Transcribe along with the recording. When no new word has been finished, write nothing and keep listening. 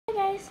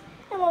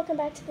welcome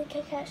back to the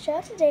Kit Kat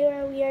Show.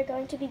 Today we are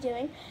going to be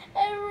doing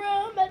a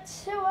room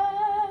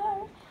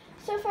tour.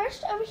 So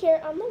first, over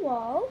here on the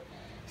wall,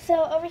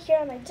 over here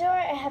on my door,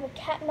 I have a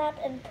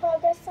catnap in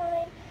progress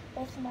sign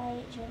with my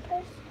June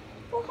purse.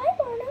 Well, hi,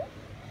 Barna.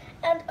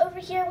 And over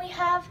here we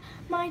have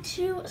my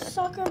 2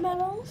 soccer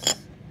medals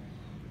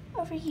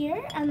over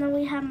here, and then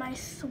we have my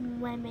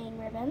swimming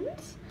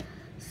ribbons.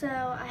 So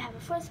I have a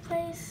 4th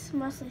place,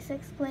 mostly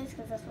 6th place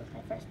because this was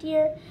my first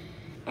year,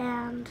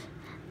 and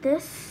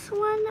this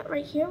one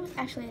right here was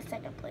actually a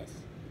 2nd place.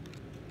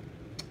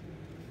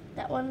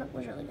 That one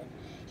was really good.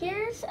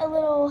 Here's a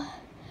little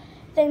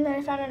thing that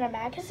I found in a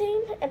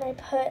magazine, and I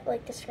put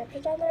like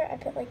descriptions on there. I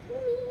put like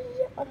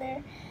me on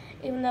there,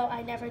 even though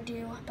I never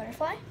do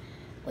butterfly,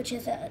 which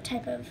is a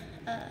type of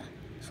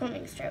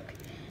swimming stroke.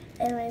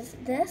 Anyways,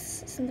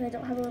 this, since I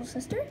don't have a little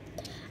sister,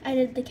 I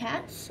did the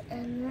cats,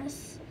 and this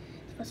is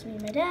supposed to be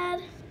my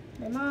dad,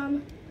 my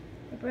mom,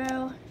 my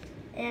bro,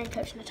 and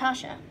Coach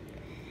Natasha.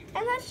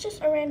 And that's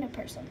just a random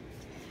person.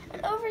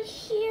 And over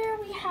here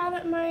we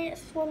have my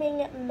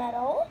swimming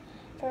medal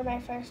for my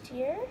first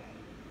year.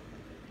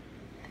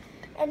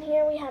 And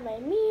here we have my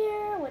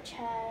mirror, which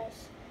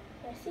has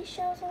my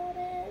seashells on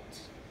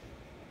it.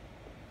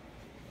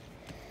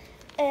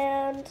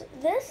 And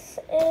this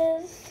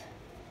is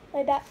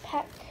my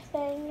backpack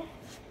thing.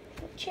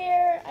 The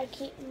chair, I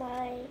keep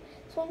my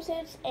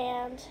swimsuits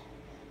and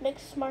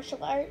mixed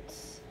martial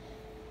arts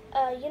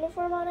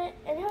uniform on it.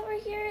 And over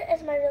here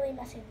is my really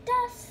messy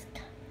desk.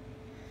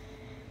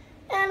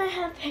 And I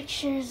have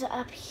pictures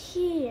up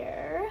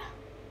here.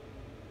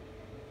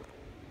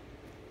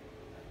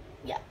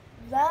 Yeah,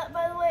 that,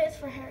 by the way, is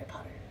for Harry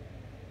Potter.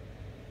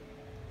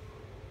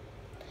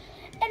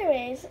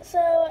 Anyways,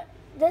 so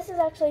this is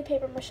actually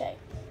paper mache.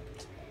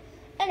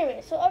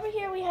 Anyway, so over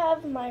here we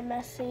have my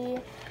messy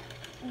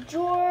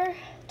drawer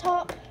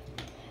top.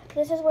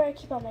 This is where I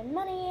keep all my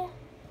money.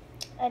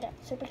 I know,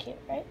 super cute,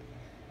 right?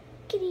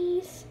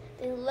 Kitties.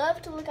 They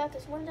love to look out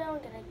this window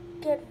and get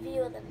a good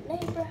view of the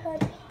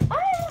neighborhood.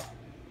 Ah!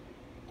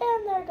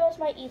 And there goes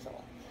my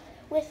easel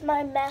with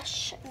my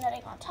mesh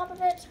netting on top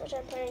of it, which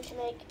I'm planning to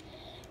make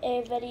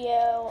a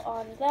video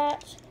on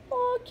that.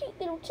 Oh, cute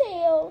little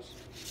tails.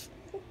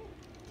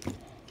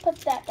 Put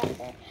that back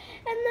there.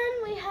 And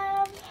then we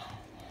have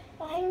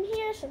behind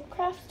here some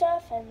craft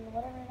stuff and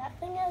whatever that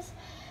thing is.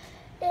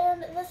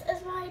 And this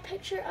is my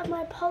picture of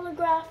my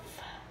polygraph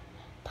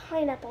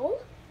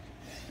pineapple.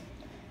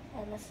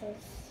 And this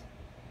is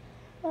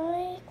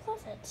my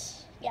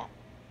closet. Yeah.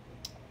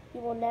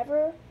 You will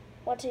never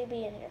want to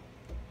be in here.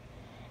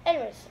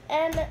 Anyways,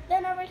 and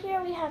then over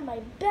here we have my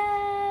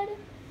bed,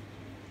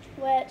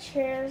 which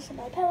here's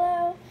my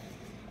pillow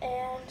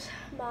and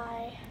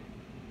my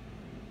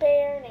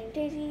bear named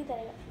Daisy that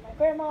I got from my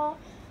grandma,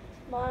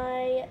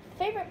 my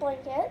favorite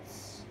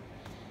blankets,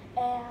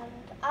 and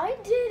I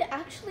did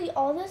actually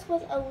all this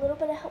with a little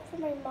bit of help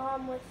from my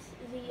mom with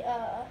the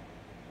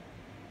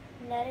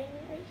netting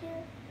right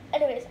here.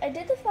 Anyways, I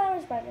did the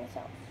flowers by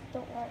myself.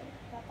 Don't worry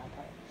about that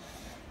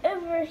part.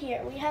 Over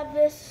here, we have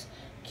this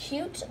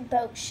cute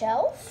boat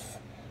shelf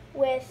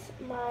with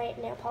my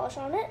nail polish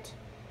on it.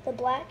 The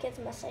black is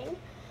missing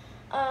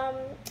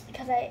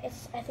because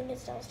I think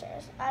it's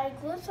downstairs. I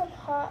glued some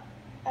hot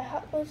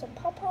glued some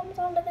pom-poms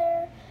onto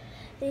there.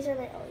 These are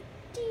my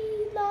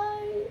LED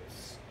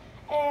lights,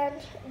 and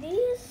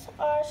these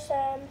are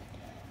some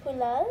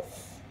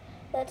hulas.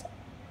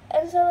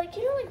 And so, like,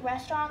 you know, like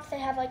restaurants, they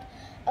have like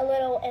a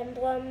little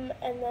emblem,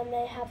 and then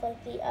they have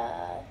like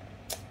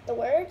the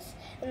words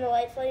and the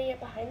lights lighting it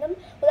behind them.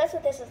 Well, that's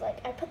what this is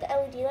like. I put the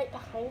LED light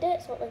behind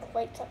it, so it like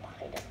lights up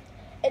behind it.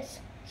 It's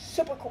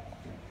super cool.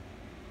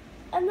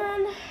 And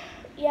then,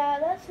 yeah,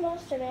 that's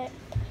most of it.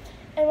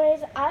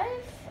 Anyways, I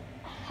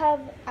have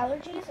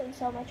allergies, and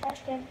so my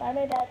trash can by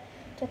my bed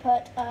to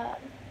put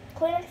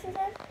Kleenexes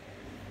in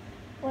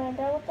when I'm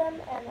done with them,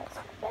 and that's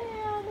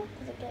bad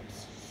because it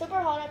gets super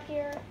hot up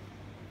here.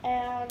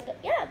 And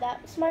yeah,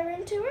 that's my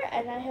room tour,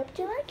 and I hope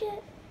you like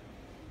it.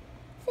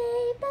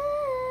 Say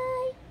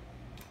bye.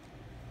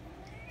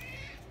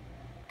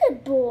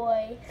 Good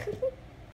boy.